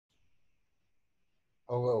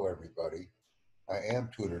Hello, everybody. I am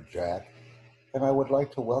Tutor Jack, and I would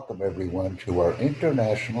like to welcome everyone to our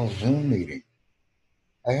international Zoom meeting.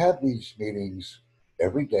 I have these meetings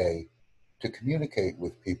every day to communicate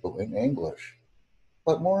with people in English,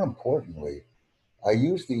 but more importantly, I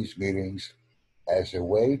use these meetings as a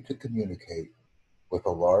way to communicate with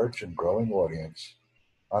a large and growing audience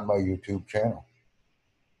on my YouTube channel.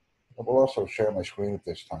 I will also share my screen at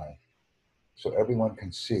this time so everyone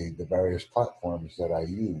can see the various platforms that I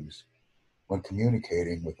use when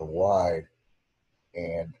communicating with a wide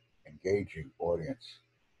and engaging audience.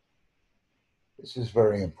 This is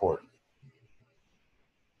very important.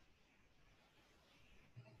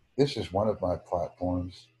 This is one of my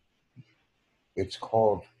platforms. It's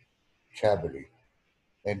called Chabity,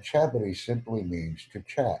 and Chabity simply means to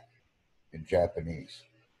chat in Japanese,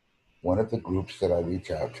 one of the groups that I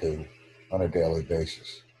reach out to on a daily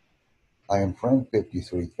basis. I am friend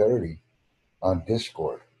 5330 on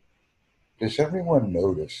Discord. Does everyone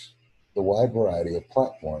notice the wide variety of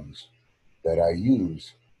platforms that I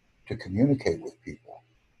use to communicate with people?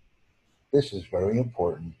 This is very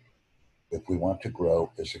important if we want to grow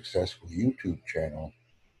a successful YouTube channel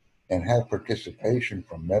and have participation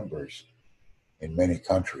from members in many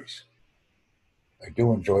countries. I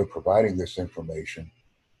do enjoy providing this information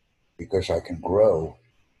because I can grow,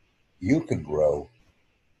 you can grow,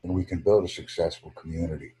 and we can build a successful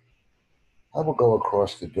community. I will go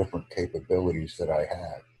across the different capabilities that I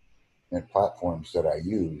have and platforms that I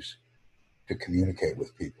use to communicate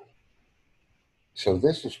with people. So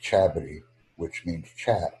this is Chabity, which means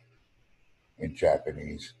chat in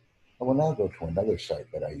Japanese. I will now go to another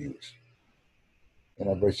site that I use, and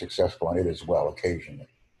I'm very successful on it as well occasionally.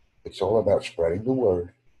 It's all about spreading the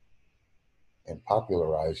word and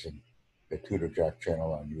popularizing the Tutor Jack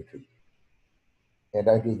channel on YouTube. And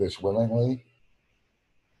I do this willingly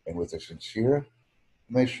and with a sincere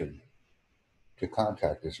mission to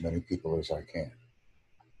contact as many people as I can.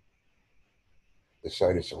 The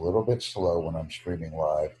site is a little bit slow when I'm streaming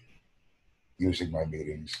live using my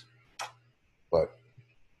meetings, but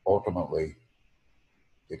ultimately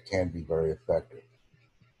it can be very effective.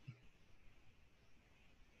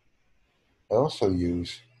 I also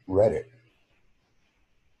use Reddit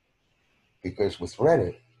because with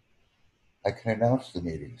Reddit, I can announce the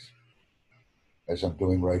meetings as I'm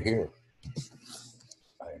doing right here.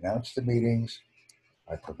 I announce the meetings,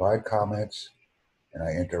 I provide comments, and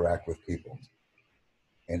I interact with people.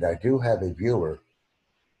 And I do have a viewer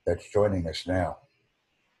that's joining us now.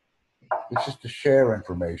 This is to share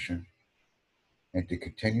information and to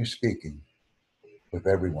continue speaking with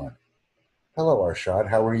everyone. Hello, Arshad.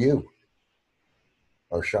 How are you?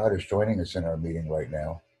 Arshad is joining us in our meeting right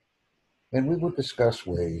now, and we will discuss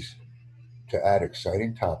ways to add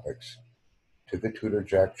exciting topics to the Tutor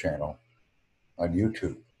Jack channel on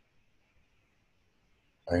YouTube.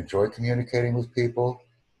 I enjoy communicating with people,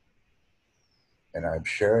 and I'm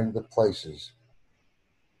sharing the places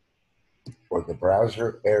or the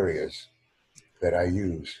browser areas that I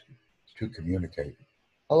use to communicate.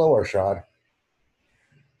 Hello, Arshad.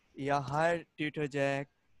 Yeah, hi, Tutor Jack.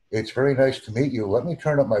 It's very nice to meet you. Let me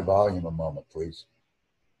turn up my volume a moment, please.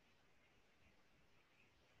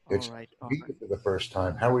 It's All right, nice to all meet right. you for the first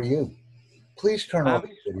time. How are you? Please turn off I'm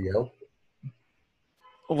your video.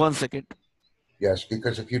 1 second. Yes,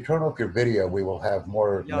 because if you turn off your video, we will have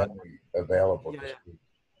more Yeah, memory available yeah, to yeah. speak.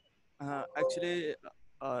 Actually,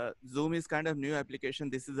 Zoom is kind of new application.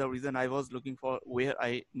 This is the reason I was looking for where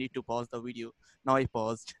I need to pause the video. Now I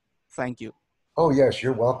paused. Thank you. Oh, yes,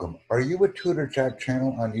 you're welcome. Are you a Tutor Jack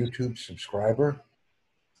channel on YouTube subscriber?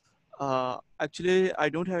 Actually, I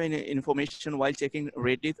don't have any information while checking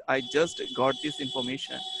Reddit. I just got this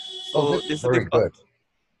information. Oh, So this is this is the very good.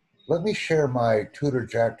 Let me share my Tutor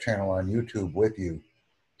Jack channel on YouTube with you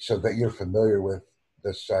so that you're familiar with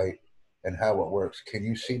the site and how it works. Can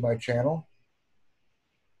you see my channel?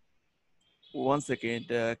 1 second.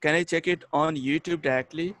 Can I check it on YouTube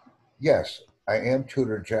directly? Yes, I am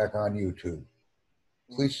Tutor Jack on YouTube.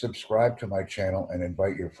 Please subscribe to my channel and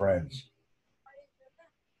invite your friends.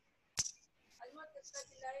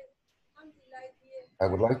 I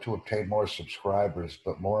would like to obtain more subscribers,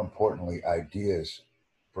 but more importantly, ideas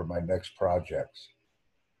for my next projects.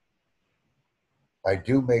 I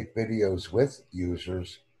do make videos with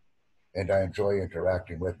users and I enjoy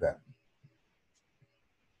interacting with them.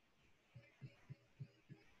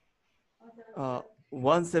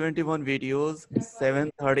 171 videos,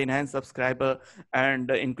 739 subscriber, and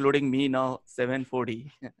including me now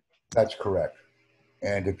 740. That's correct.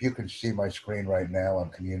 And if you can see my screen right now, I'm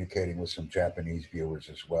communicating with some Japanese viewers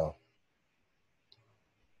as well.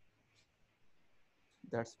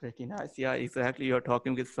 That's pretty nice. Yeah, exactly. You're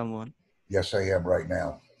talking with someone. Yes, I am right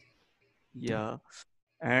now. Yeah.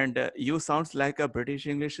 And you sounds like a British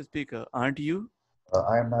English speaker, aren't you?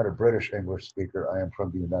 I am not a British English speaker. I am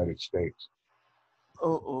from the United States.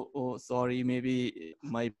 Oh, sorry. Maybe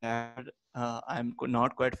my bad.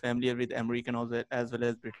 Not quite familiar with American as well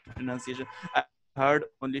as British pronunciation. I heard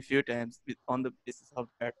only few times on the basis of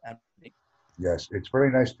that I'm learning. Yes, it's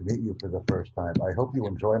very nice to meet you for the first time. I hope you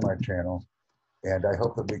enjoy my channel, and I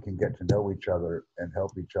hope that we can get to know each other and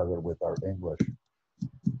help each other with our English.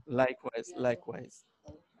 Likewise, likewise.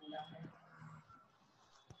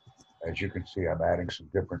 As you can see, I'm adding some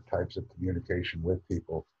different types of communication with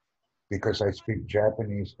people because I speak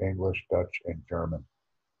Japanese, English, Dutch, and German.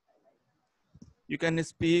 You can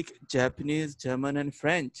speak Japanese, German, and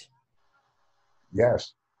French.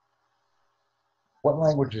 Yes. What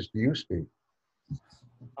languages do you speak?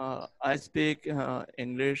 I speak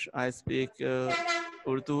English, I speak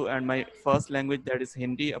Urdu, and my first language that is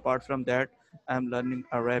Hindi. Apart from that, I'm learning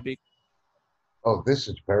Arabic. Oh, this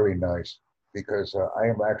is very nice because I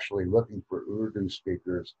am actually looking for Urdu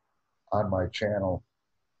speakers on my channel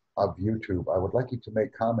of YouTube. I would like you to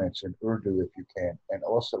make comments in Urdu if you can, and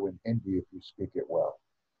also in Hindi if you speak it well.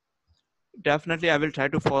 Definitely, I will try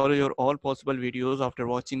to follow your all possible videos after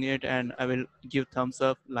watching it, and I will give thumbs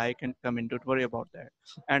up, like, and comment. Don't worry about that.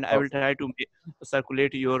 And I Oh, will try to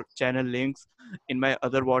circulate your channel links in my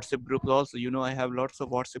other WhatsApp groups also. You know, I have lots of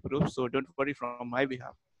WhatsApp groups, so don't worry from my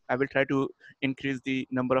behalf. I will try to increase the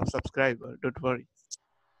number of subscribers. Don't worry.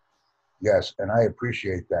 yes, and I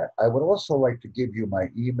appreciate that. I would also like to give you my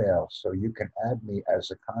email so you can add me as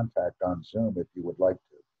a contact on Zoom if you would like to.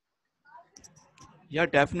 Yeah,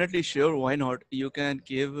 definitely, sure. Why not? You can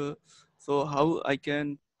give. So how I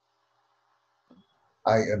can?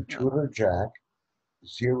 I am Uh,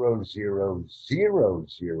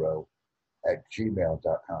 tutorjack0000 at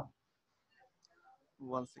gmail.com.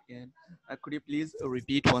 Once again, could you please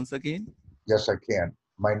repeat once again? Yes, I can.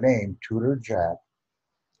 My name, Tutor Jack,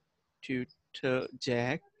 Tutor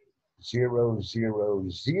Jack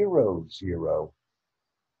 0000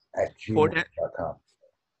 at four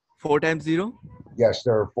times gmail.com. 0. Yes,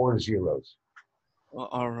 there are 4 zeros.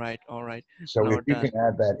 All right. So if Not you done. can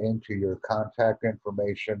add that into your contact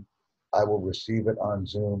information, I will receive it on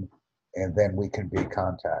Zoom and then we can be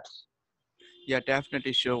contacts. Yeah,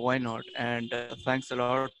 definitely, sure. Why not? And thanks a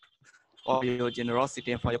lot for your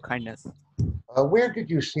generosity and for your kindness. Where did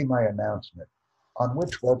you see my announcement? On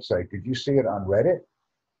which website? Did you see it on Reddit?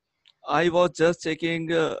 I was just checking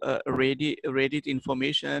Reddit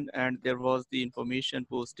information, and there was the information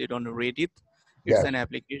posted on Reddit. It's Yes. an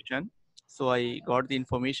application, so I got the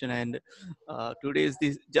information, and today is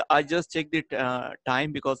this. I just checked the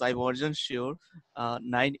time because I wasn't sure.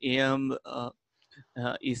 9 a.m.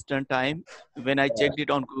 Eastern time. When I checked it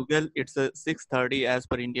on Google, it's 6:30 as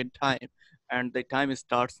per Indian time, and the time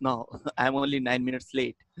starts now. I'm only 9 minutes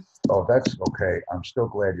late. Oh, that's okay. I'm still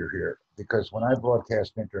glad you're here because when I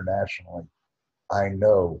broadcast internationally, I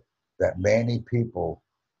know that many people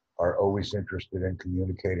are always interested in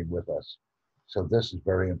communicating with us. So this is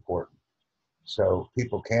very important. So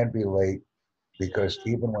people can be late because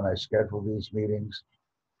even when I schedule these meetings,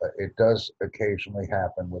 it does occasionally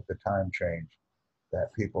happen with the time change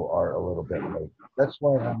that people are a little bit late. That's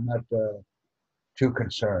why I'm not too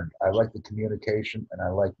concerned. I like the communication and I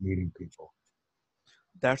like meeting people.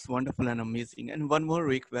 That's wonderful and amazing. And one more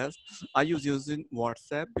request: I use using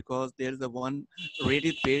WhatsApp because there is a one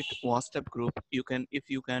Reddit paid WhatsApp group. You can, if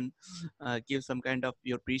you can, give some kind of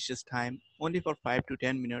your precious time, only for 5 to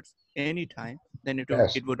 10 minutes, anytime, then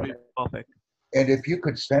Yes. it would be perfect. And if you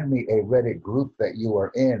could send me a Reddit group that you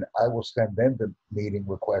are in, I will send them the meeting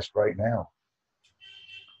request right now.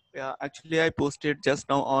 Yeah, actually, I posted just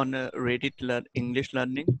now on Reddit English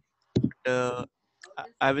Learning. Uh,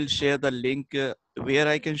 I will share the link where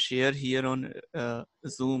I can share here on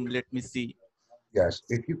Zoom. Let me see. Yes,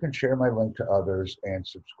 if you can share my link to others and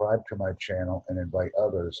subscribe to my channel and invite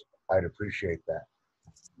others, I'd appreciate that.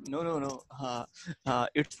 No.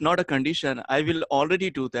 It's not a condition. I will already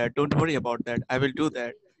do that. Don't worry about that. I will do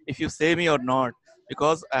that if you say me or not.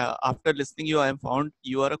 Because after listening you, I am found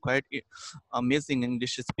you are a quite amazing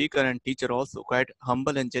English speaker and teacher, also quite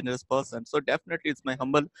humble and generous person. So definitely, it's my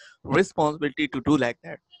humble responsibility to do like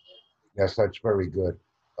that. Yes, that's very good.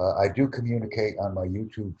 I do communicate on my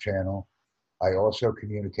YouTube channel. I also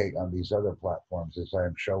communicate on these other platforms as I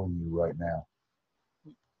am showing you right now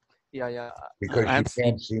Yeah. because I you am seeing.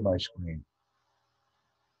 can see my screen.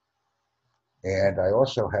 And I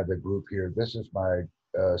also have a group here. This is my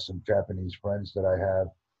some Japanese friends that I have,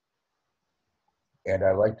 and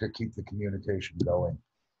I like to keep the communication going.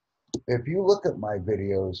 If you look at my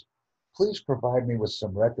videos, please provide me with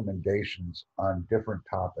some recommendations on different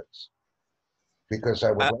topics because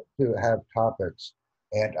I would Uh, like to have topics,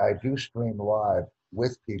 and I do stream live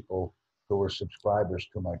with people who are subscribers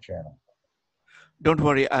to my channel. don't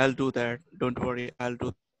worry, I'll do that. Don't worry, I'll do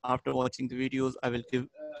that. After watching the videos, I will give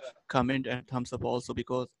comment and thumbs up also,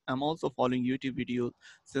 because I'm also following YouTube videos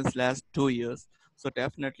since last 2 years. So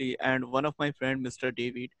definitely, and one of my friend, Mr.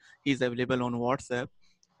 David, he's available on WhatsApp.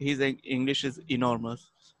 His English is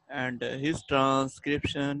enormous, and his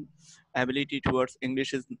transcription ability towards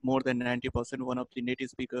English is more than 90%. One of the native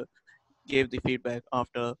speaker gave the feedback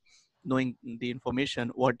after knowing the information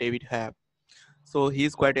what David have. So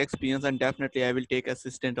he's quite experienced, and definitely I will take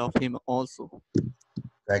assistant of him also.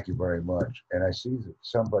 Thank you very much. And I see that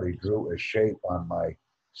somebody drew a shape on my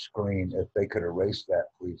screen. If they could erase that,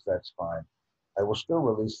 please, that's fine. I will still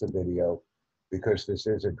release the video because this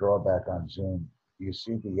is a drawback on Zoom. Do you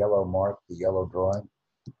see the yellow mark, the yellow drawing?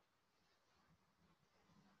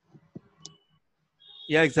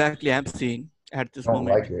 Yeah, exactly. I'm seeing at this Don't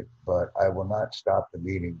moment. like it, but I will not stop the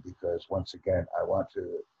meeting because once again, I want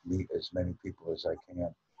to meet as many people as I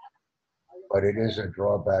can. But it is a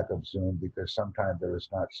drawback of Zoom because sometimes there is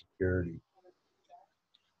not security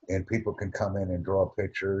and people can come in and draw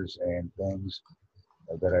pictures and things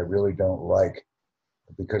that I really don't like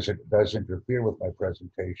because it does interfere with my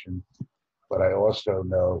presentation. But I also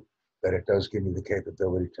know that it does give me the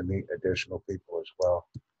capability to meet additional people as well.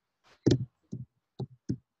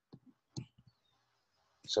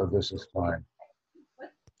 So this is fine.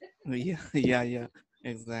 Yeah, yeah, yeah,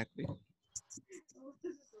 exactly.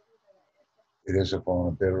 It is a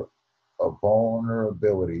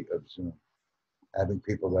vulnerability of Zoom, having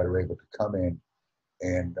people that are able to come in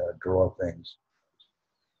and draw things.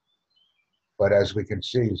 But as we can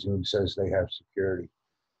see, Zoom says they have security.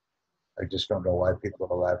 I just don't know why people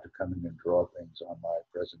are allowed to come in and draw things on my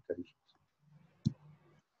presentations.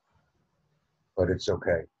 But it's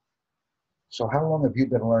okay. So how long have you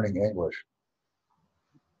been learning English?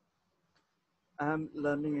 I'm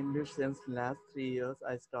learning English since last 3 years.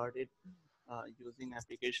 I started using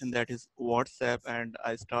application that is WhatsApp, and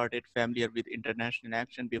I started familiar with international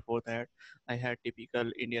accent. Before that, I had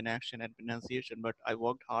typical Indian accent and pronunciation, but I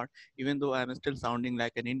worked hard, even though I'm still sounding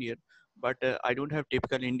like an Indian. But I don't have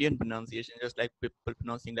typical Indian pronunciation, just like people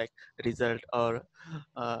pronouncing like result or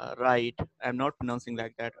right. I'm not pronouncing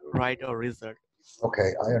like that, right or result.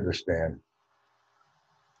 Okay, I understand.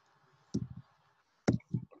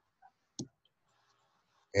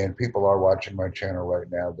 And people are watching my channel right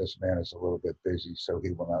now. This man is a little bit busy, so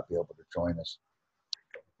he will not be able to join us.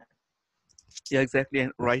 Yeah, exactly.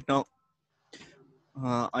 And right now,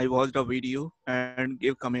 I watched a video and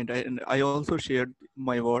gave comment, and I also shared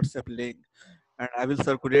my WhatsApp link, and I will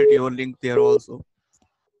circulate your link there also.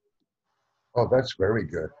 Oh, that's very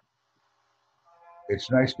good. It's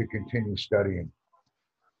nice to continue studying.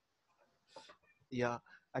 Yeah,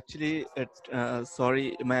 actually,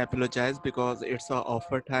 sorry, I apologize because it's a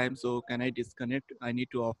offer time. So can I disconnect? I need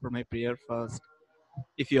to offer my prayer first,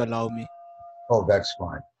 if you allow me. Oh, that's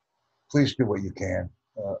fine. Please do what you can.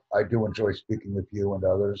 I do enjoy speaking with you and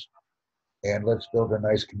others. And let's build a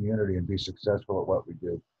nice community and be successful at what we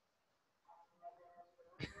do.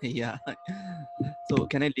 Yeah. So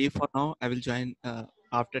can I leave for now? I will join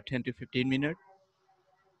after 10 to 15 minutes.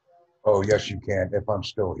 Oh, yes, you can, if I'm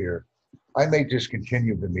still here. I may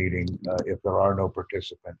discontinue the meeting if there are no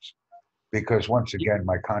participants, because once again,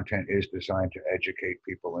 my content is designed to educate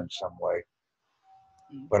people in some way.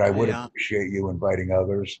 But I would Yeah. appreciate you inviting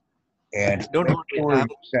others. And Don't make worry. sure you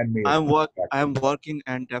send me a contact I'm info. working,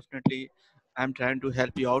 and definitely I'm trying to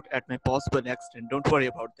help you out at my possible extent. Don't worry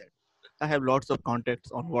about that. I have lots of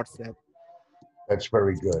contacts on WhatsApp. That's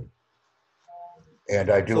very good. And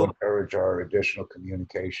I do So encourage our additional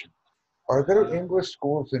communication. Are there yeah. English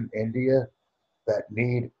schools in India that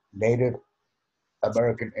need native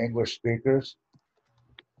American English speakers?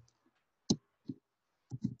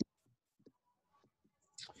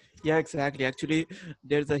 Yeah, exactly. Actually,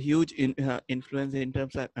 there's a huge influence in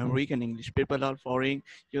terms of American English. People are foreign,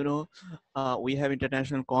 you know. We have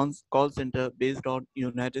international call center based on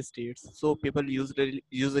United States, so people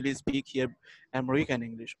usually speak here American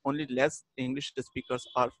English. Only less English speakers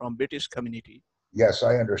are from British community. Yes,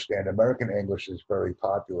 I understand. American English is very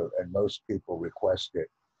popular and most people request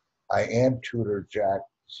it. I am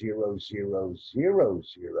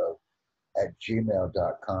tutorjack0000 at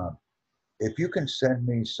gmail.com. If you can send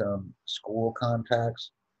me some school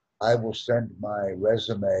contacts, I will send my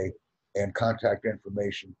resume and contact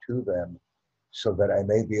information to them so that I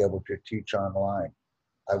may be able to teach online.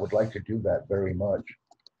 I would like to do that very much.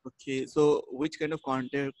 Okay, so which kind of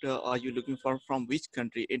contact are you looking for? From which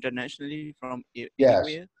country? Internationally, from Yes,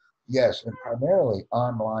 anywhere? yes, and primarily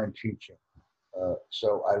online teaching.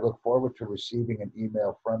 So I look forward to receiving an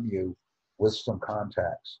email from you with some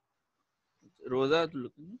contacts. Rosa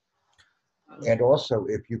looking. And also,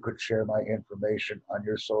 if you could share my information on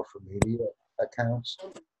your social media accounts,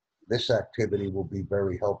 this activity will be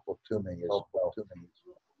very helpful to me as well.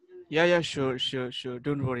 Yeah, yeah, sure, sure, sure.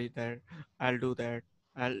 Don't worry that. I'll do that.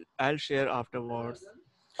 I'll share afterwards.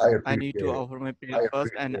 I I need to appreciate it. offer my pay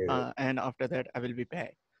first, and after that I will be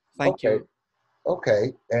back. Thank Okay, you.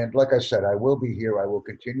 okay. And like I said, I will be here. I will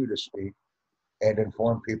continue to speak and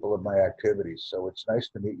inform people of my activities. So it's nice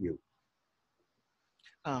to meet you.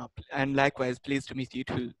 And likewise, pleased to meet you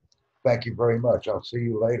too. Thank you very much. I'll see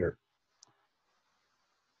you later.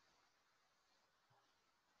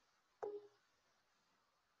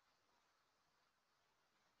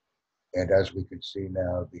 And as we can see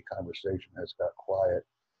now, the conversation has got quiet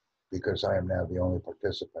because I am now the only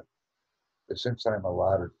participant. But since I'm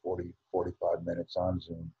allotted 40, 45 minutes on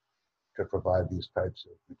Zoom to provide these types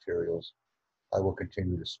of materials, I will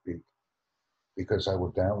continue to speak because I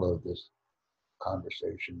will download this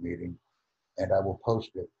conversation meeting and I will post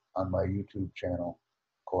it on my YouTube channel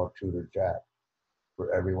called Tutor Jack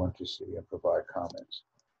for everyone to see and provide comments.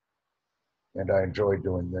 And I enjoy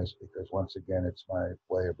doing this because once again, it's my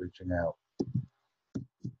way of reaching out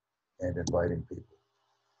and inviting people.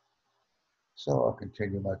 So I'll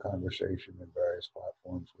continue my conversation in various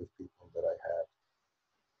platforms with people that I have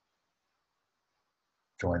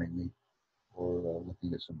joining me or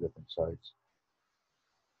looking at some different sites.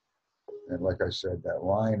 And like I said, that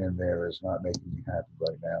line in there is not making me happy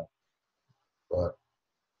right now, but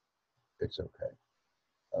it's okay.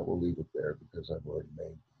 I will leave it there because I've already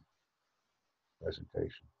made the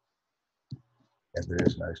presentation. And it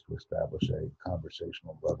is nice to establish a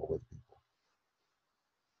conversational level with people.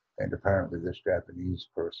 And apparently this Japanese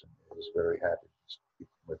person is very happy to speak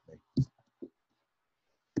with me.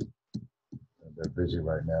 And they're busy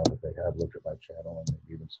right now, but they have looked at my channel and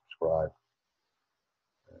they've even subscribed.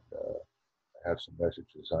 And I have some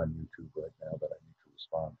messages on YouTube right now that I need to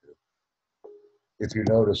respond to. If you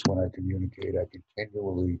notice, when I communicate, I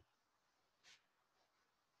continually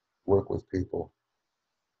work with people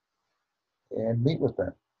and meet with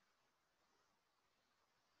them.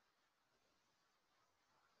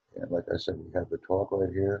 And like I said, we have the talk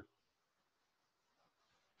right here.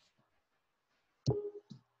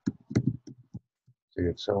 See,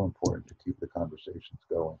 it's so important to keep the conversations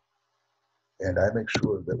going. And I make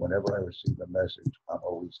sure that whenever I receive a message, I'm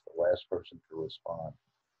always the last person to respond.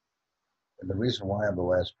 And the reason why I'm the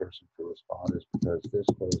last person to respond is because this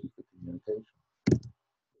closes the communication.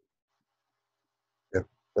 If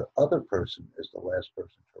the other person is the last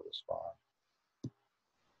person to respond,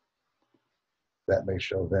 that may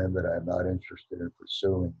show them that I'm not interested in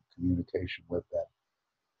pursuing communication with them.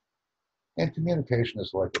 And communication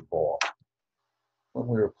is like a ball. When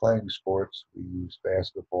we were playing sports, we used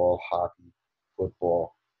basketball, hockey,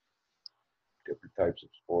 football, different types of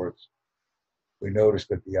sports. We noticed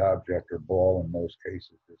that the object or ball in most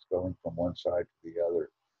cases is going from one side to the other.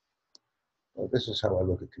 Well, this is how I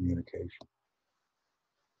look at communication.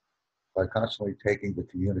 By constantly taking the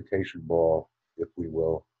communication ball, if we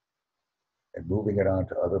will, and moving it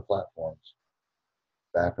onto other platforms,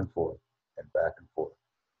 back and forth and back and forth.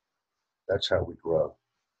 That's how we grow.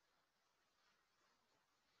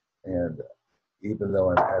 And even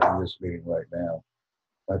though I'm having this meeting right now,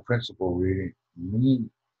 my principal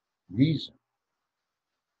reason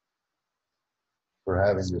for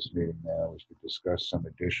having this meeting now is to discuss some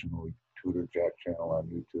additional Tutor Jack channel on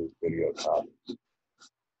YouTube video topics.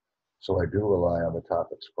 So I do rely on the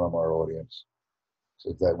topics from our audience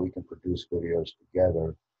so that we can produce videos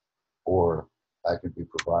together, or I can be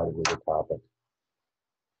provided with a topic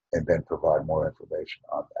and then provide more information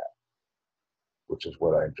on that, which is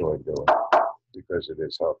what I enjoy doing because it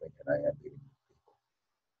is helping and I am meeting people.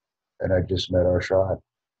 And I just met Arshad.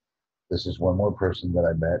 This is one more person that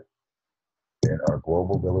I met in our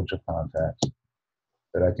global village of contacts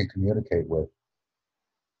that I can communicate with.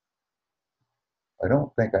 I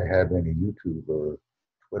don't think I have any YouTube or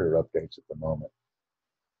Twitter updates at the moment,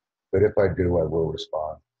 but if I do, I will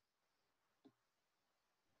respond.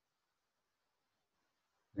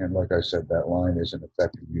 And like I said, that line isn't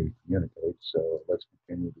affecting me to communicate, so let's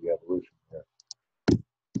continue the evolution here.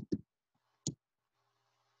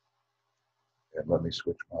 And let me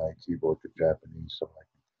switch my keyboard to Japanese so I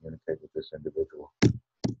can communicate with this individual.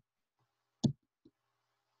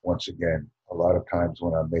 Once again, a lot of times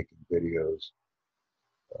when I'm making videos,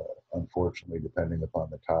 Unfortunately, depending upon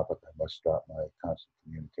the topic, I must stop my constant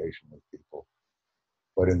communication with people.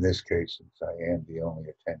 But in this case, since I am the only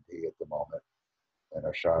attendee at the moment, and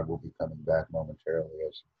Ashad will be coming back momentarily,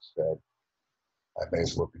 as he said, I may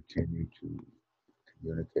as well continue to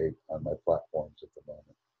communicate on my platforms at the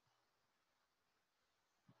moment,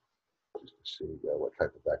 just to see what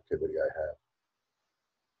type of activity I have.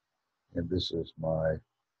 And this is my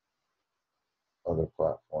other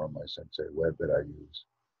platform, my Sensei Web that I use.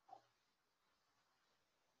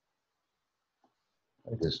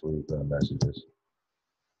 I just leave messages.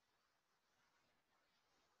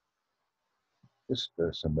 Just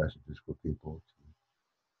some messages for people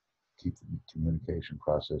to keep the communication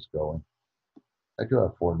process going. I do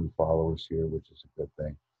have 4 new followers here, which is a good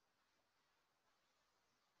thing.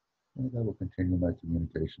 And I will continue my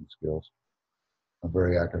communication skills. I'm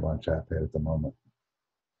very active on Chatpad at the moment.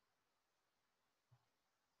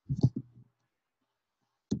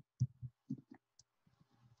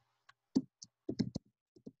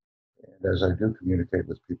 And as I do communicate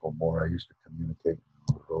with people more, I used to communicate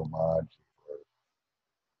in Romaji or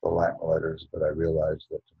the Latin letters, but I realized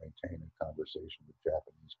that to maintain a conversation with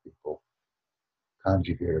Japanese people,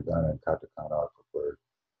 kanji, hiragana, and katakana are preferred.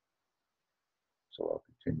 So I'll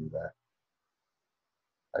continue that.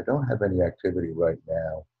 I don't have any activity right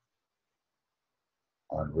now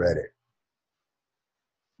on Reddit.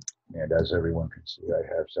 And as everyone can see, I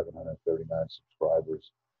have 739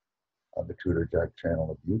 subscribers on the Tutor Jack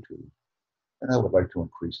channel of YouTube. And I would like to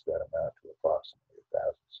increase that amount to approximately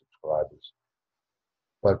 1,000 subscribers.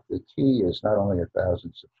 But the key is not only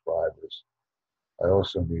 1,000 subscribers, I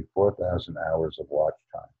also need 4,000 hours of watch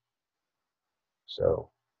time. So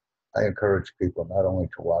I encourage people not only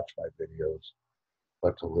to watch my videos,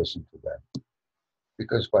 but to listen to them.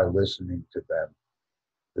 Because by listening to them,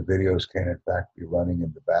 the videos can in fact be running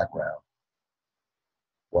in the background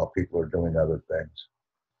while people are doing other things.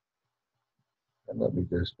 And let me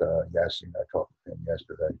just, Yasin, I talked to him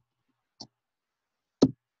yesterday. Let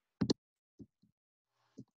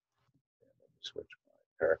me switch my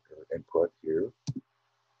character input here.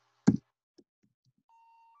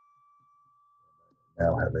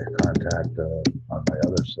 Now have a contact on my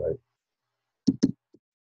other site.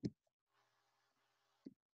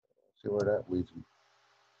 See where that leads me.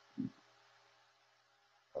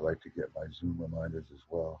 I like to get my Zoom reminders as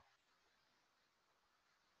well.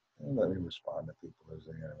 And let me respond to people as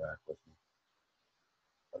they interact with me.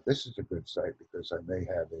 This is a good site because I may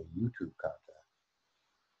have a YouTube contact.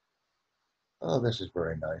 Oh, this is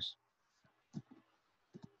very nice.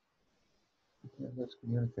 Yeah, let's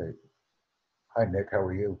communicate. Hi, Nick. How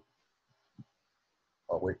are you?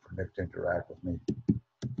 I'll wait for Nick to interact with me.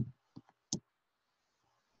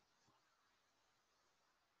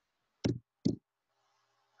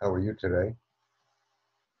 How are you today?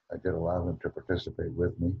 I did allow him to participate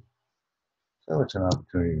with me. So it's an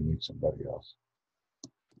opportunity to meet somebody else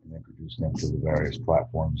and introduce them to the various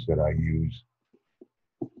platforms that I use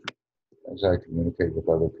as I communicate with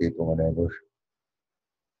other people in English.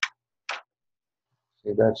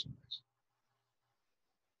 See, that's nice.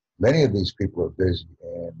 Many of these people are busy,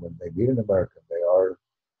 and when they meet an American, they are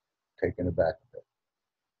taken aback a bit.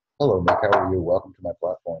 Hello, Nick. How are you? Welcome to my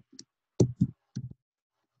platform.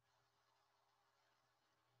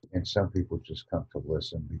 And some people just come to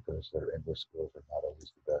listen because their English skills are not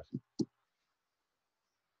always the best.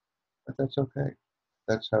 But that's okay.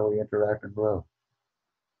 That's how we interact and grow.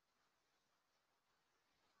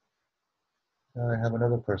 I have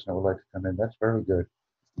another person that would like to come in. That's very good.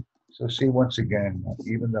 So see, once again,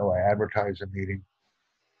 even though I advertise a meeting,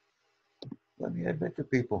 let me admit to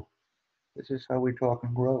people, this is how we talk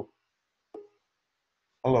and grow.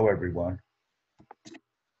 Hello, everyone.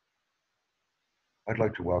 I'd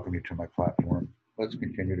like to welcome you to my platform. Let's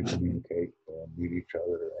continue to communicate and meet each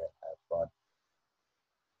other and have fun.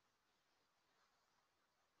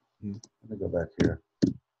 Let me go back here.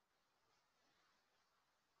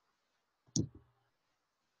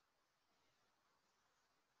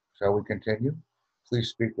 Shall we continue? Please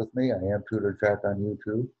speak with me. I am Tutor Jack on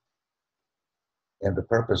YouTube. And the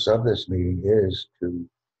purpose of this meeting is to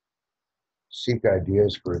seek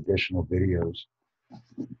ideas for additional videos.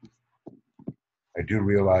 I do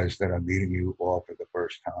realize that I'm meeting you all for the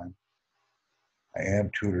first time. I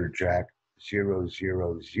am Tutor Jack 0000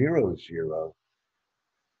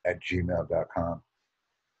 at gmail.com.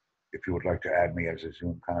 If you would like to add me as a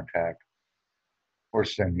Zoom contact or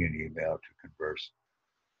send me an email to converse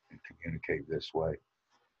and communicate this way.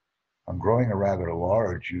 I'm growing a rather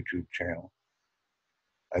large YouTube channel.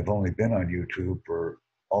 I've only been on YouTube for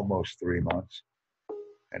almost 3 months,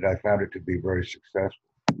 and I found it to be very successful.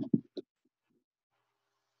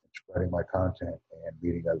 It's spreading my content and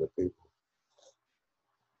meeting other people.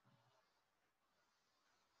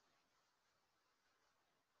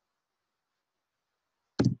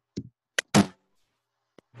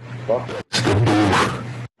 Welcome.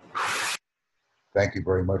 Thank you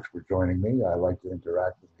very much for joining me. I like to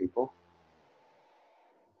interact with people.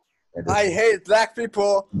 And I hate black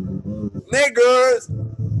people. Niggers!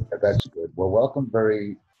 That's good. Well, welcome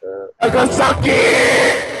very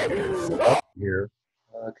here.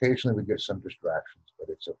 Occasionally we get some distractions, but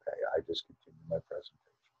it's okay. I just continue my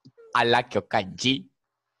presentation. I like your kanji.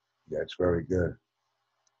 Yeah, it's very good.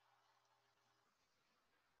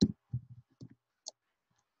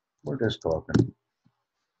 We're just talking.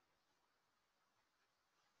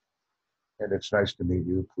 And it's nice to meet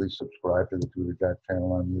you. Please subscribe to the Tutor Jack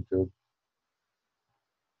channel on YouTube.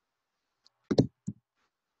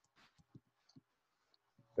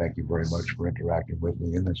 Thank you very much for interacting with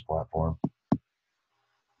me in this platform.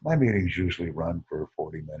 My meetings usually run for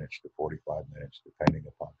 40 minutes to 45 minutes, depending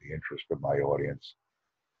upon the interest of my audience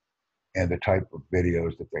and the type of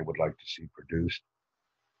videos that they would like to see produced.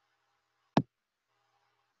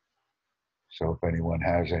 So if anyone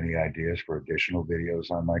has any ideas for additional videos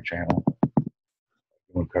on my channel,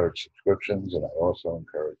 I encourage subscriptions, and I also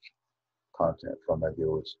encourage content from my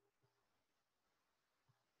viewers.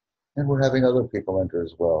 And we're having other people enter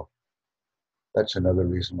as well. That's another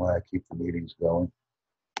reason why I keep the meetings going.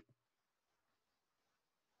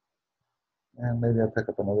 And maybe I'll pick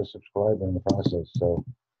up another subscriber in the process. So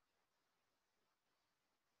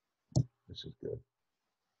this is good.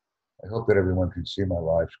 I hope that everyone can see my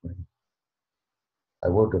live screen. I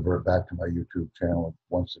will divert back to my YouTube channel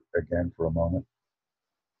once again for a moment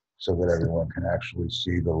so that everyone can actually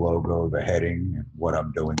see the logo, the heading, and what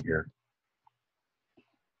I'm doing here.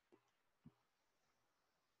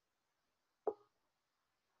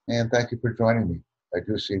 And thank you for joining me. I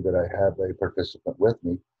do see that I have a participant with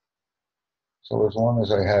me. So as long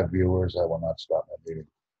as I have viewers, I will not stop my meeting.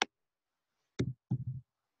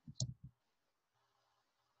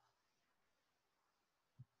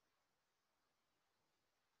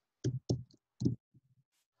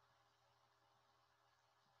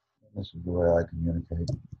 This is the way I communicate.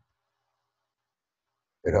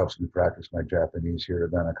 It helps me practice my Japanese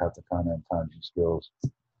hiragana, katakana, and kanji skills.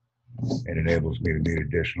 It enables me to meet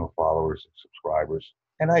additional followers and subscribers.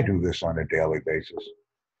 And I do this on a daily basis.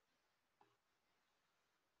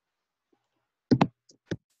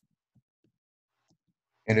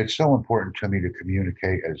 And it's so important to me to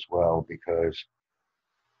communicate as well because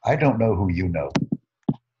I don't know who you know.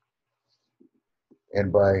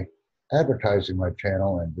 And by advertising my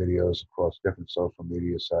channel and videos across different social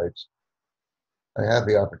media sites, I have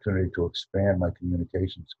the opportunity to expand my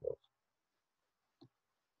communication skills.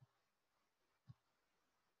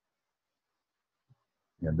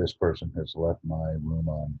 And this person has left my room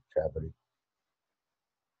on Chavity.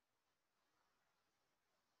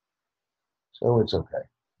 So it's okay.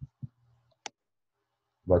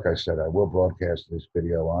 Like I said, I will broadcast this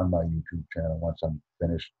video on my YouTube channel once I'm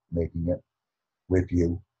finished making it with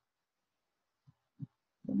you.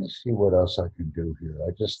 Let me see what else I can do here.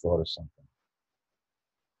 I just thought of something.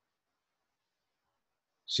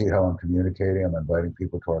 See how I'm communicating? I'm inviting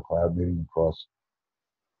people to our cloud meeting across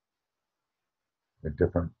a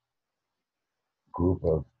different group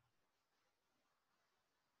of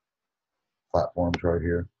platforms right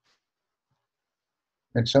here.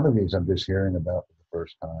 And some of these I'm just hearing about for the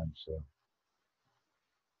first time. So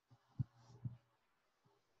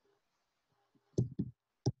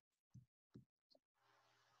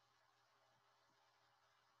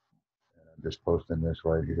I'm just posting this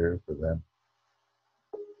right here for them.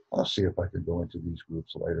 I'll see if I can go into these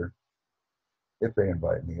groups later if they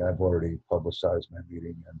invite me. I've already publicized my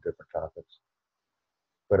meeting on different topics.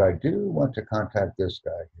 But I do want to contact this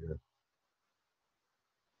guy here.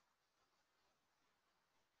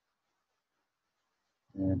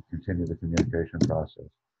 And continue the communication process.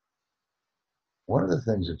 One of the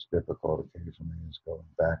things that's difficult occasionally is going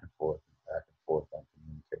back and forth on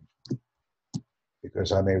communication.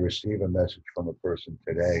 Because I may receive a message from a person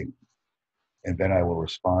today, and then I will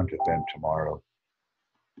respond to them tomorrow.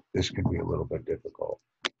 This can be a little bit difficult.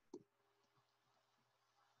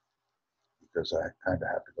 Because I kind of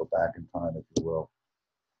have to go back in time, if you will,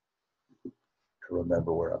 to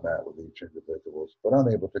remember where I'm at with each individual. But I'm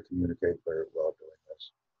able to communicate very well doing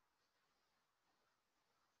this.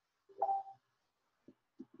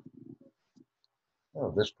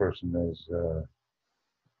 Oh, this person is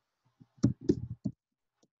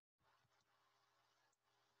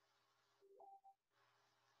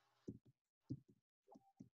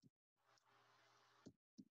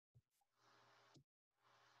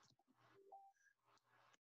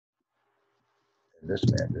this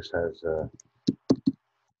man just has some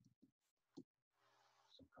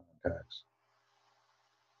contacts.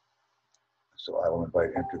 So I will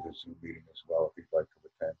invite him to the Zoom meeting as well if he'd like to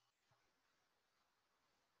attend.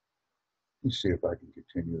 Let me see if I can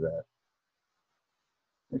continue that.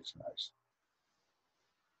 It's nice.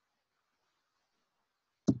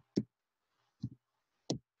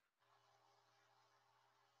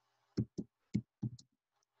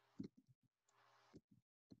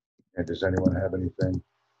 And does anyone have anything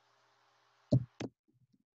to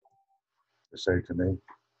say to me?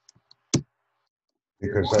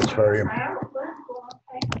 Because that's very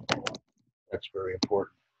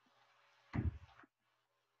important.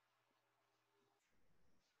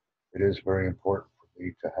 It is very important for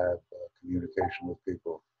me to have communication with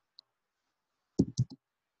people.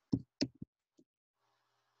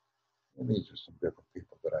 And these are some different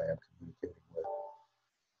people that I am communicating with.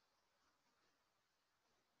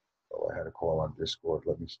 Oh, I had a call on Discord.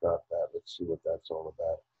 Let me stop that. Let's see what that's all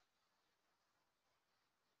about.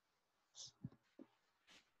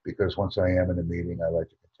 Because once I am in a meeting, I like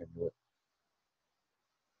to continue it.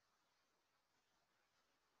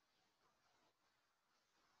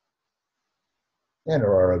 And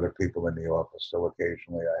there are other people in the office, so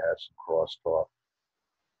occasionally I have some crosstalk.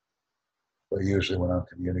 But usually when I'm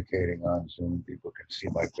communicating on Zoom, people can see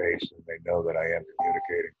my face and they know that I am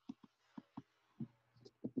communicating.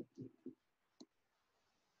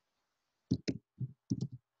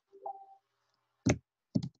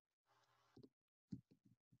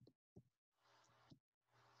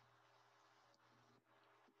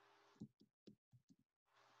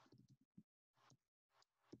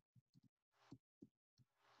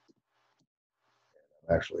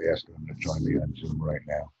 I'm actually asking them to join me on Zoom right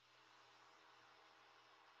now.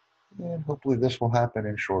 And hopefully this will happen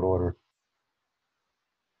in short order.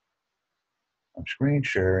 I'm screen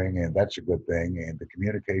sharing, and that's a good thing, and the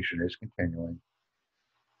communication is continuing.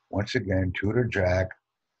 Once again, Tutor Jack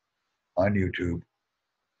on YouTube.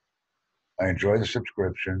 I enjoy the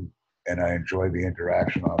subscription, and I enjoy the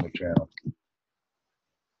interaction on the channel.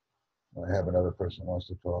 I have another person who wants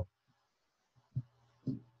to talk.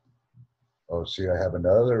 Oh, see, I have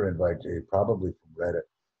another invitee, probably from Reddit.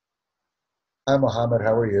 Hi, Mohammed,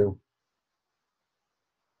 how are you?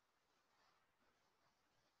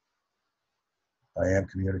 I am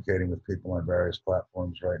communicating with people on various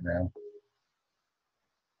platforms right now.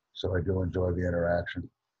 So I do enjoy the interaction.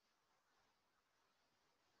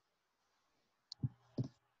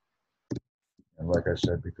 And like I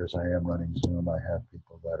said, because I am running Zoom, I have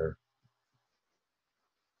people that are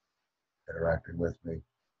interacting with me.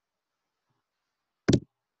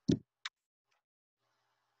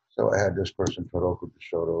 So I had this person, Toroku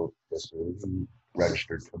Bishoto, this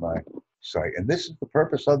registered to my site. And this is the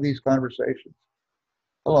purpose of these conversations.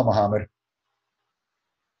 Hello, Mohammed.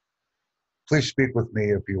 Please speak with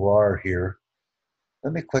me if you are here.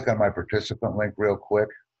 Let me click on my participant link real quick.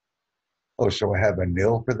 Oh, so I have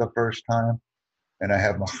Anil for the first time, and I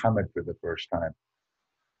have Mohammed for the first time.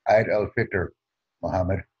 Eid al-Fitr,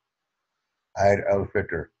 Mohammed. Eid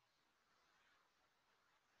al-Fitr.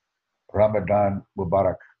 Ramadan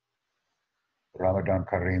Mubarak. Ramadan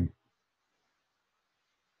Kareem.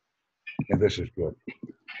 And this is good.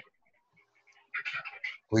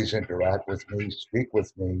 Please interact with me, speak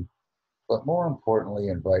with me, but more importantly,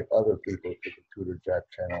 invite other people to the Tutor Jack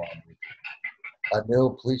channel on YouTube.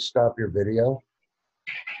 Anil, please stop your video.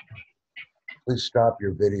 Please stop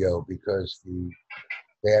your video because the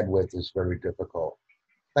bandwidth is very difficult.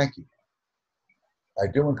 Thank you. I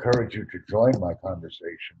do encourage you to join my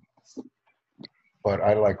conversation, but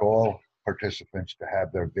I like all participants to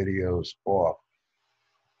have their videos off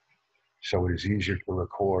so it is easier to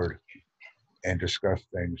record and discuss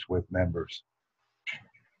things with members.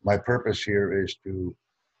 My purpose here is to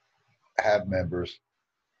have members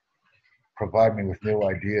provide me with new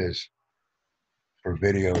ideas for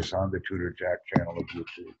videos on the Tutor Jack channel of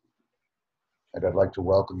YouTube. And I'd like to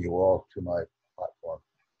welcome you all to my platform.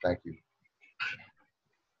 Thank you.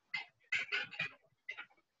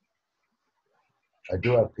 I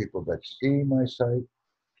do have people that see my site.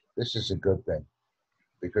 This is a good thing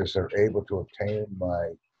because they're able to obtain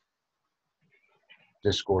my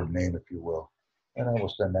Discord name, if you will. And I will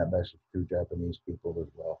send that message to Japanese people as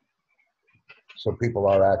well. So people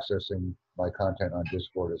are accessing my content on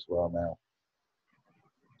Discord as well now.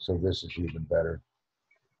 So this is even better.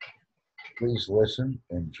 Please listen,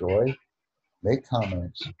 enjoy, make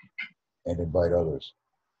comments, and invite others.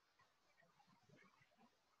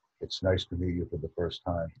 It's nice to meet you for the first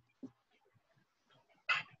time.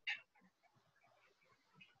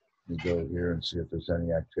 Let me go here and see if there's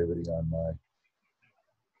any activity on my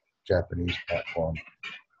Japanese platform.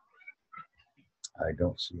 I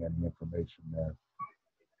don't see any information there.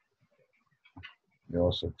 You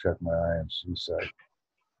also check my IMC site.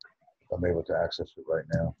 I'm able to access it right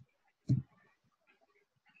now.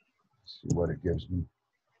 See what it gives me.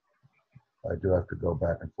 I do have to go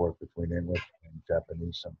back and forth between English and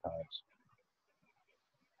Japanese sometimes.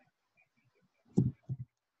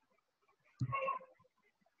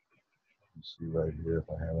 You see right here if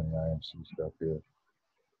I have any IMC stuff here.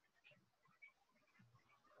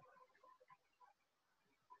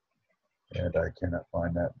 And I cannot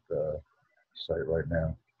find that site right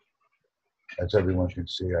now. As everyone can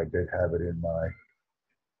see, I did have it in my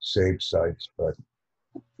saved sites, but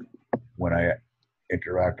when I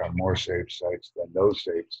interact on more saved sites, then those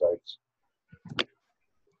saved sites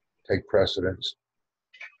take precedence.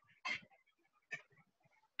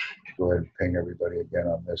 Go ahead and ping everybody again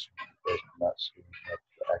on this because I'm not seeing much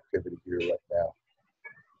activity here right now.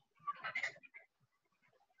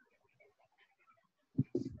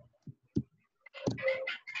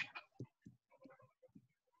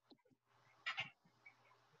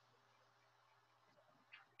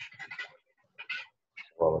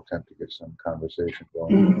 So I'll attempt to get some conversation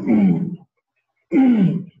going.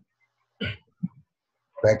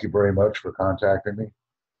 Thank you very much for contacting me.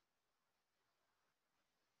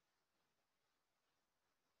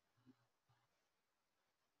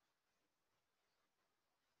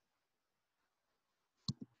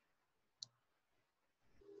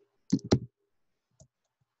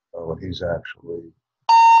 Oh, and he's actually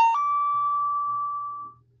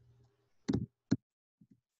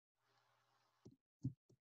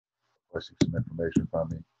requesting some information from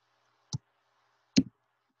me.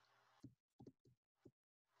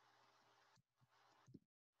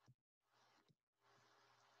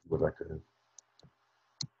 He would like to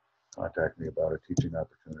contact me about a teaching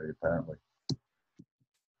opportunity, apparently.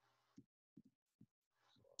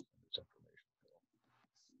 So,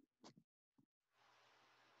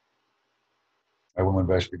 I will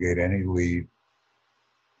investigate any lead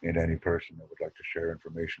in any person that would like to share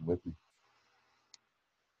information with me.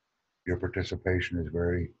 Your participation is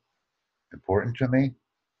very important to me.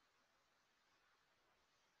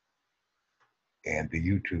 And the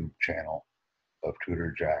YouTube channel of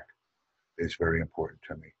Tutor Jack is very important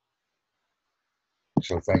to me.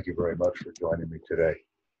 So thank you very much for joining me today.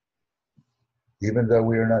 Even though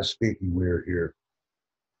we are not speaking, we are here.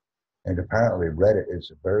 And apparently Reddit is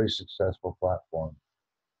a very successful platform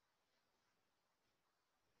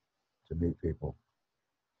to meet people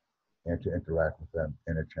and to interact with them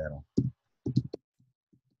in a channel.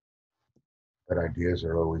 But ideas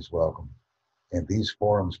are always welcome. And these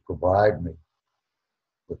forums provide me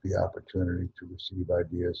with the opportunity to receive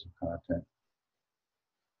ideas and content,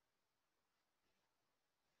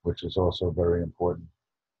 which is also very important.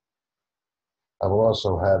 I will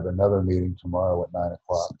also have another meeting tomorrow at 9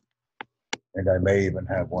 o'clock, and I may even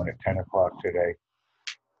have one at 10 o'clock today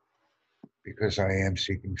because I am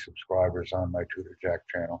seeking subscribers on my Tutor Jack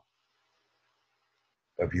channel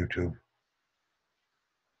of YouTube.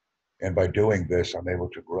 And by doing this, I'm able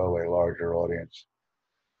to grow a larger audience.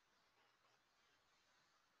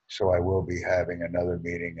 So I will be having another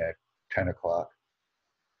meeting at 10 o'clock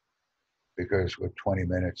because with 20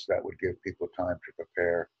 minutes, that would give people time to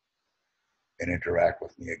prepare and interact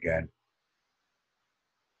with me again.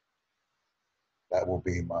 That will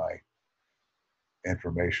be my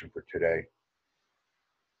information for today.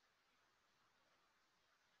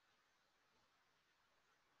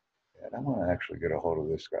 And I'm going to actually get a hold of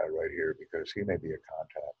this guy right here because he may be a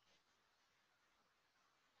contact.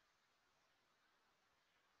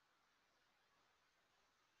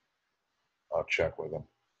 I'll check with him.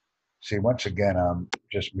 See, once again, I'm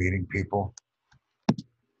just meeting people.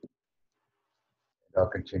 I'll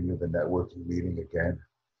continue the networking meeting again.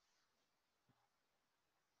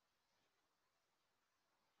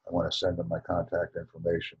 I want to send him my contact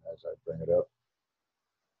information as I bring it up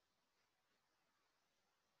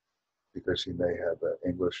because he may have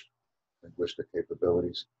English linguistic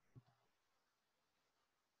capabilities.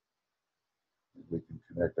 We can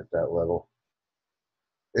connect at that level.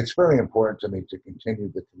 It's very important to me to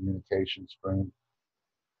continue the communication stream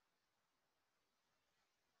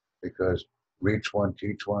because reach one,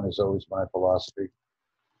 teach one is always my philosophy.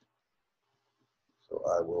 So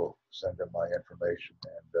I will send him my information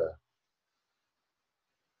and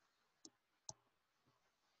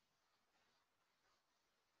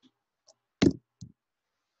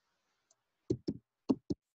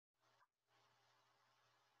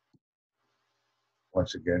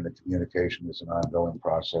once again, the communication is an ongoing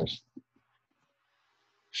process.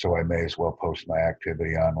 So I may as well post my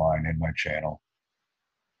activity online in my channel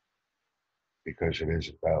because it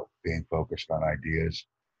is about being focused on ideas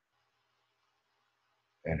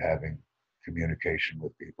and having communication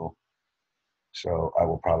with people. So I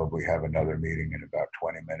will probably have another meeting in about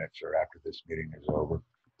 20 minutes or after this meeting is over.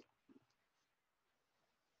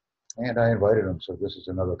 And I invited him, so this is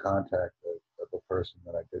another contact of a person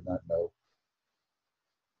that I did not know.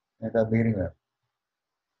 And I'm meeting him.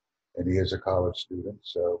 And he is a college student,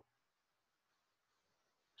 so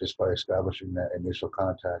just by establishing that initial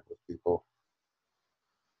contact with people,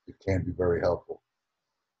 it can be very helpful.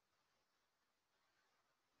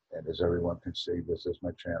 And as everyone can see, this is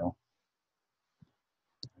my channel.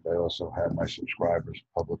 And I also have my subscribers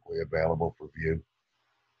publicly available for view.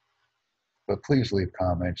 But please leave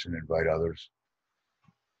comments and invite others,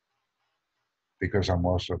 because I'm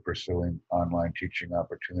also pursuing online teaching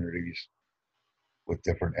opportunities with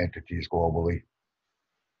different entities globally.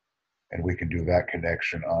 And we can do that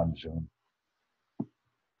connection on Zoom.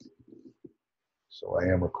 So I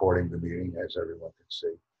am recording the meeting, as everyone can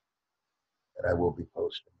see. And I will be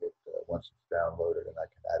posting it once it's downloaded and I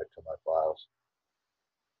can add it to my files.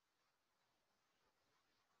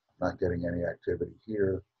 I'm not getting any activity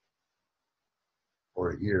here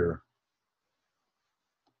or here.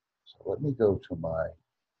 So let me go to my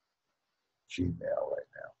Gmail right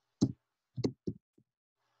now.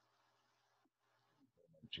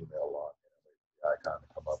 My Gmail login, the icon to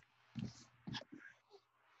come up.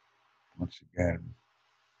 Once again,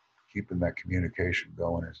 keeping that communication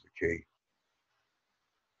going is the key.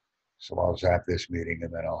 So I'll zap this meeting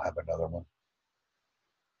and then I'll have another one.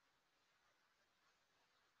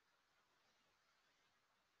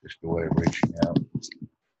 Just a way of reaching out.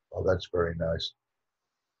 Oh, that's very nice.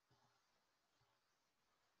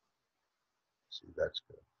 See, that's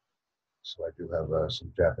good. So I do have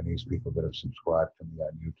some Japanese people that have subscribed to me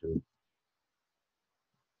on YouTube.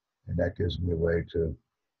 And that gives me a way to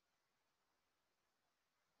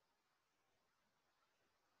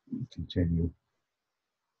continue.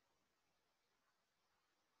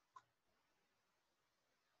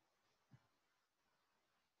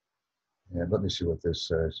 And let me see what this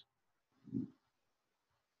says.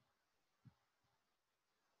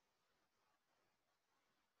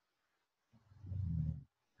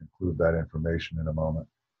 Include that information in a moment.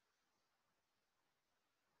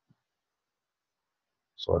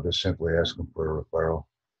 So I'll just simply ask them for a referral.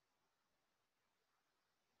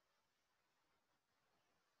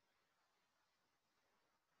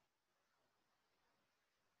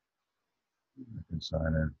 I can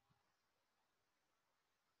sign in.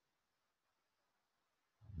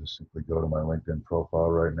 Just simply go to my LinkedIn profile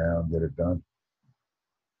right now and get it done,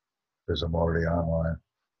 because I'm already online.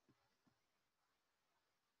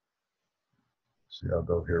 See, I'll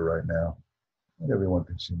go here right now. And everyone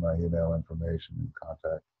can see my email information and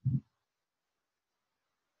contact.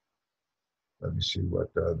 Let me see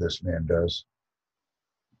what this man does.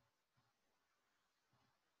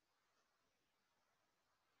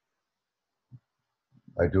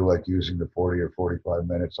 I do like using the 40 or 45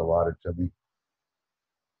 minutes allotted to me.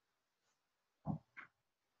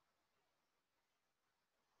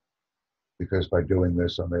 Because by doing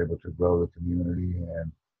this, I'm able to grow the community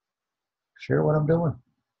and share what I'm doing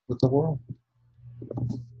with the world.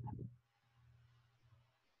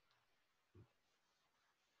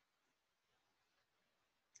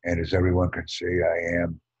 And as everyone can see, I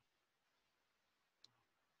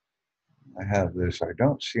have this. I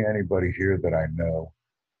don't see anybody here that I know,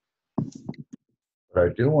 but I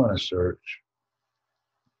do want to search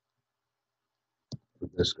for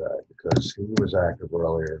this guy because he was active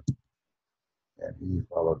earlier and he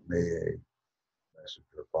followed me. A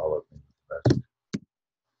messenger followed me with a message.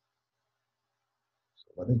 So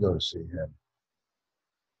let me go to see him.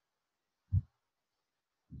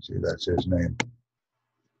 See, that's his name.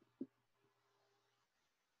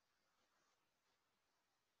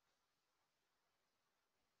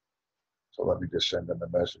 So let me just send him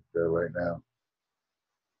a message there right now.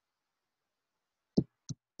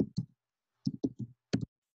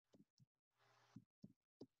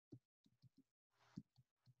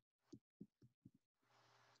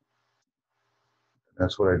 And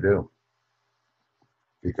that's what I do.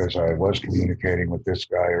 Because I was communicating with this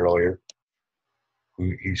guy earlier.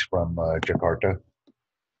 He's from Jakarta.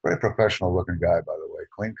 Very professional looking guy, by the way.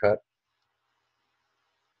 Clean cut.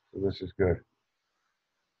 So this is good.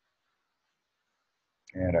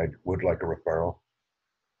 And I would like a referral.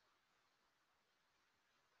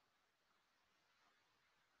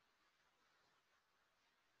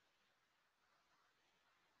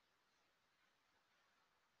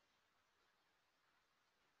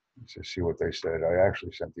 Let's just see what they said. I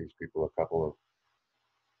actually sent these people a couple of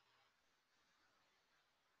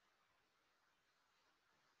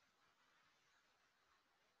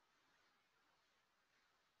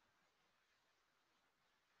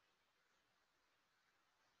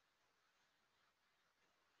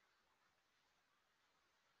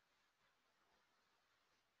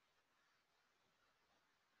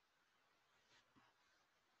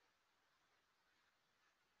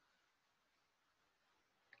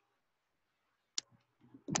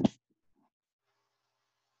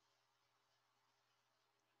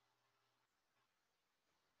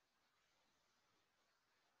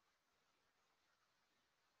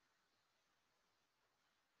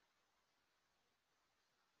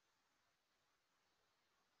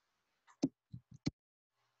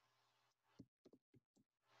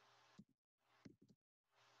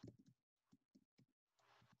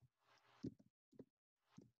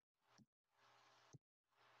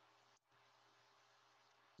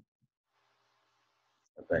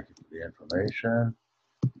thank you for the information.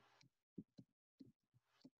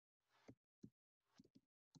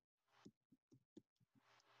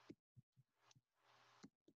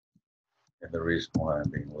 And the reason why I'm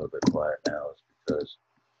being a little bit quiet now is because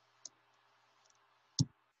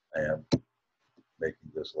I am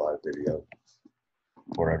making this live video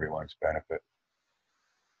for everyone's benefit.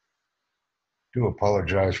 Do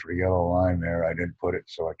apologize for the yellow line there. I didn't put it,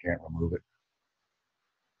 so I can't remove it.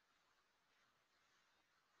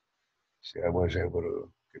 See, I was able to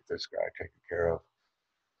get this guy taken care of.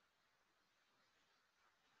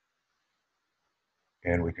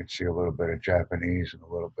 And we can see a little bit of Japanese and a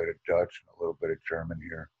little bit of Dutch and a little bit of German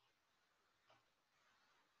here.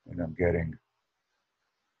 And I'm getting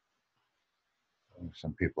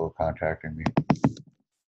some people contacting me.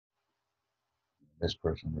 This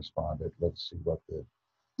person responded. Let's see what the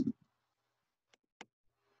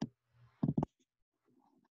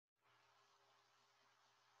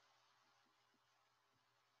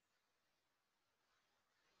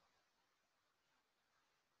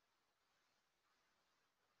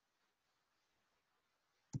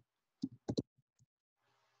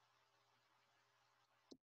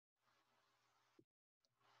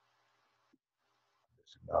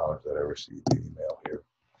acknowledge that I received the email here.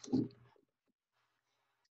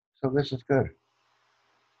 So this is good.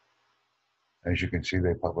 As you can see,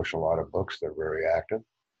 they publish a lot of books. They're very active.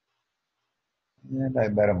 And I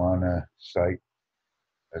met them on a site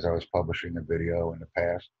as I was publishing a video in the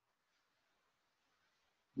past.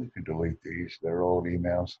 You can delete these. They're old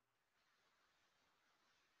emails.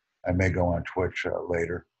 I may go on Twitch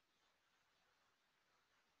later.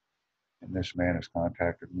 And this man has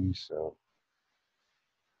contacted me, so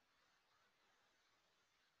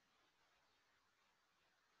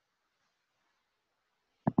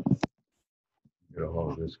get a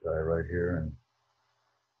hold of this guy right here and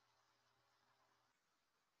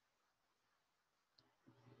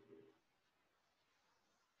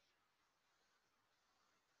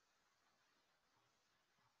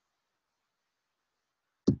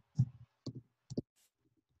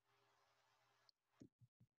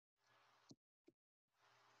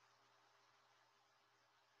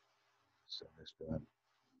send this to him.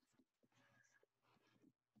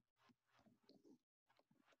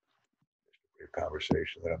 Just a brief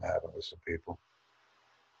conversation that I'm having with some people.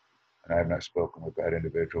 And I have not spoken with that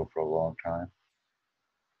individual for a long time.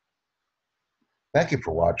 Thank you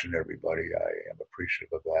for watching, everybody. I am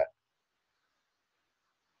appreciative of that.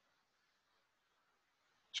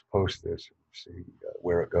 Let's post this and see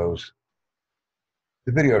where it goes.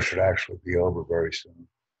 The video should actually be over very soon.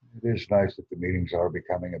 It is nice that the meetings are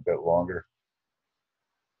becoming a bit longer.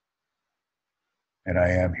 And I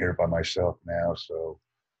am here by myself now, so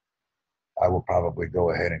I will probably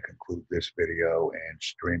go ahead and conclude this video and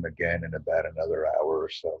stream again in about another hour or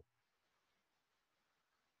so,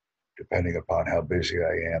 depending upon how busy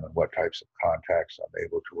I am and what types of contacts I'm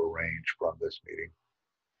able to arrange from this meeting.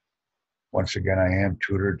 Once again, I am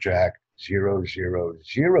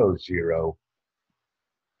tutorjack0000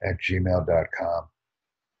 at gmail.com.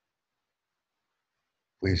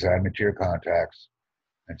 Please add me to your contacts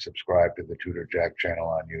and subscribe to the Tutor Jack channel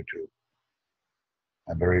on YouTube.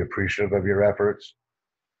 I'm very appreciative of your efforts,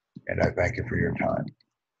 and I thank you for your time.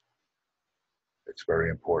 It's very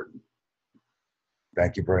important.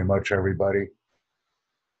 Thank you very much, everybody,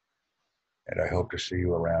 and I hope to see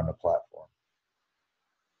you around the platform.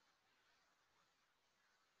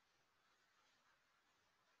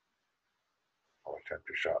 I'll attempt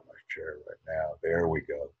to shot my chair right now. There we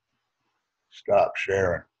go. Stop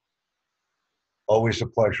sharing. Always a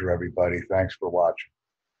pleasure, everybody. Thanks for watching.